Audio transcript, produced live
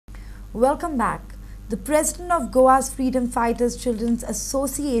Welcome back. The president of Goa's Freedom Fighters Children's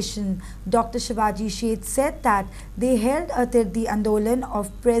Association, Dr. Shivaji Sheth, said that they held a Tirdi Andolan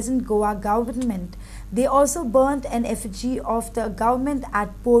of present Goa government. They also burnt an effigy of the government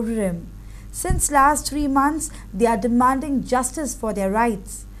at Porurim. Since last 3 months, they are demanding justice for their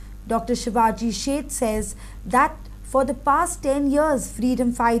rights. Dr. Shivaji Sheth says that for the past 10 years,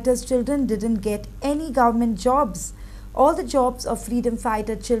 Freedom Fighters children didn't get any government jobs. All the jobs of freedom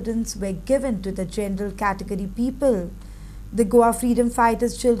fighter children were given to the general category people. The Goa Freedom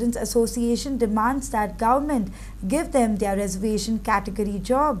Fighters Children's Association demands that government give them their reservation category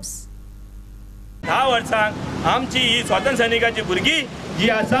jobs. 10 वर्सांक आमची ही स्वातंत्र्य सैनिकाची भुरगीं जी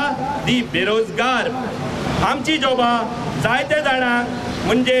आसा ती बेरोजगार आमची जॉबा जायते जाणांक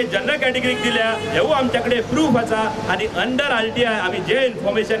म्हणजे जनरल कॅटेगरीक दिल्या हेवू आमच्याकडे प्रूफ आसा आणि अंडर RTI आमी जे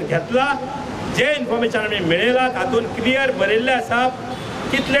इन्फॉर्मेशन घेतला जे इन्फॉर्मेशन आमी मेळयला तातूंत क्लियर बरयल्लें आसा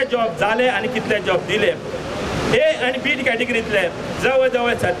कितले जॉब जाले आनी कितले जॉब दिले A आनी B कॅटेगरींतले जवळ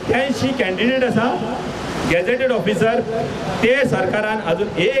जवळ 87 कॅन्डिडेट आसा गॅझेटेड ऑफिसर ते सरकारान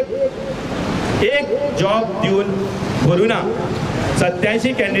अजून एक जॉब दिवन भरूना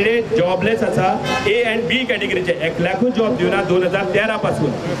 87 कॅन्डिडेट जॉबलेस आसा A आणि B कॅटेगरीचे 1 लाखूच जॉब दिवना 2013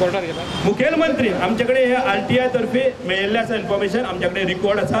 पासून मुखेलमंत्री आमच्याकडे हे RTI तर्फे मेळिल्ले आसा इन्फॉर्मेशन आमच्याकडे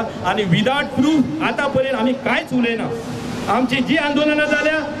रिकॉर्ड आसा आणि विदाउट प्रूफ आता पर्यंत आम्ही कांयच उलयना आमची जी आंदोलनां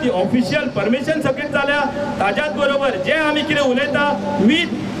जाल्या ती ऑफिशियल परमिशन सकट जाल्या ताज्याच बरोबर जे आम्ही कितें उलयता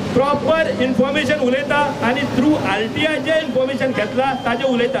विथ प्रॉपर इन्फॉर्मेशन उलयता आणि थ्रू RTI जे इन्फॉर्मेशन घेतला ताजे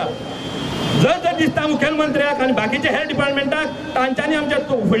उलयता जर दिसता मुखेलमंत्र्याक आणि बाकीचे हेल्थ डिपार्टमेंटाक तांच्यांनी आमच्या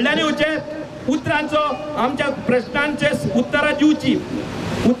फुडल्यान येवचे उतरांचो आमच्या प्रश्नांचे उत्तरां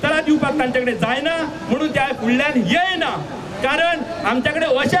दिवपाक तांच्याकडे जायना म्हणून त्या फुडल्यान येयना कारण आमच्याकडे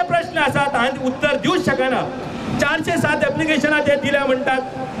असे प्रश्न आसात हांवें उत्तर दिवूच शकना 407 एप्लिकेशनां ते दिल्या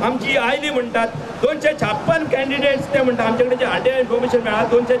म्हणटात आमची आयली म्हणटात 256 कॅन्डिडेट्स ते म्हणटात आमच्याकडे जे RTI इन्फॉर्मेशन मेळ्ळा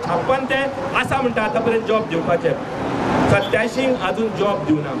 256 ते आसा म्हणटा आतां पर्यंत जॉब दिवपाचे 87 अजून जॉब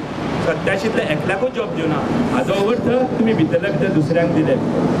दिवना 87तले 1 लाखूच जॉब दिवना हाजो अर्थ तुमी भितरल्या भितर दुसऱ्यांक दिले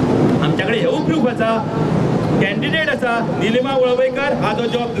आमच्याकडे हेवू प्रूफ आसा कॅन्डिडेट आसा निलिमा वळवयकर हाजो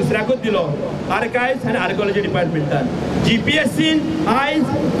जॉब दुसऱ्याकूच दिलो आर्कायव्स आनी आर्किओलॉजी डिपार्टमेंटान GPSCन आयज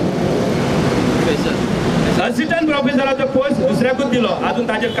असिस्टंट प्रोफेसराचो पोस्ट दुसऱ्याकूच दिलो अजून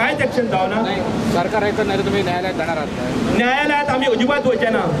ताजेर कांयच एक्शन जावना सरकार ऐकत नाही तुम्ही न्यायालयात जाणार आहात न्यायालयात आमी अजिबात वचचे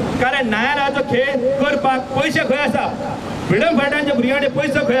ना कारण न्यायालयाचो खेळ करपाक पैसे खंय आसा फ्रीडम फायटरांच्या भुरग्यांचे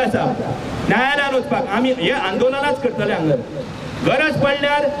पैसे खंय आसा न्यायालयात वचपाक आमी हे आंदोलनाच करतले हांगर गरज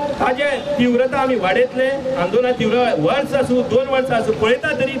पडल्यार ताजे तीव्रता आमी वाडयतले आंदोलन तीव्र वर्स आसूं 2 वर्सां आसूं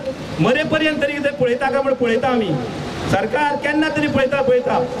पळयता तरी मरे पर्यंत तरी पळयता काय म्हण पळयता आमी सरकार केन्ना तरी पळयता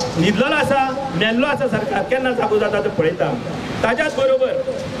न्हिदलेलो आसा मेल्लो आसा सरकार केन्ना जागो जाता ते पळयता ताच्याच बरोबर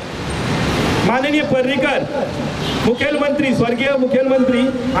माननीय पर्रीकर मुखेलमंत्री स्वर्गीय मुखेलमंत्री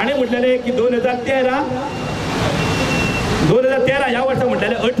हाणें म्हटलेलें की 2013 ह्या वर्सा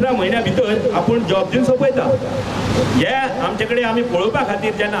म्हटलेलें 18 म्हयन्या भितर आपूण जॉब दिवन सोंपयता हे आमच्याकडे आमी पळोवपा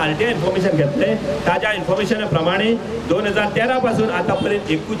खातीर जेन्ना RTI इन्फॉर्मेशन घेतले ताज्या इन्फॉर्मेशना प्रमाणे 2013 पासून आतां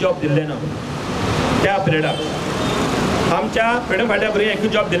पर्यंत एकूच जॉब दिल्ले ना त्या पिरियडाक आमच्या फ्रीडम फायटर भुरग्यांक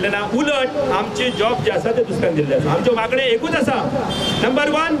एकूच जॉब दिल्ले ना उलट आमचे जॉब जे आसा ते दुसऱ्यांक दिल्ले आसा आमच्यो मागणे एकूच आसा नंबर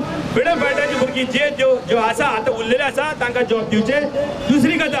 1 फ्रीडम फायटराची भुरगीं जे ज्यो आसा आतां उरलेले आसा तांकां जॉब दिवचे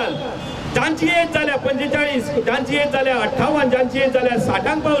दुसरी गजाल जांची एज जाल्या 45 जांची एज जाल्या 58 जांची एज जाल्या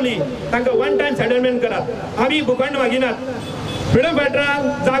 60 पावली तांकां 1 टायम सेटलमेंट करात आमी भूखंड मागिनात फ्रीडम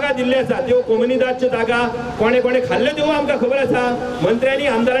फायटरांक जागा दिल्ली आसा त्यो कोमुनिदादच्यो जागा कोणे खाल्ल्यो त्यो आमकां खबर आसा मंत्र्यांनी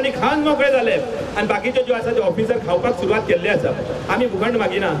आमदारांनी खावन मोकळे जाले आनी बाकीच्यो ज्यो आसा त्यो ऑफिसर खावपाक सुरवात केल्ली आसा आमी भूखंड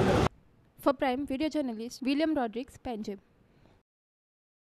मागिना For Prime Video Journalist William Rodriguez, Panjim.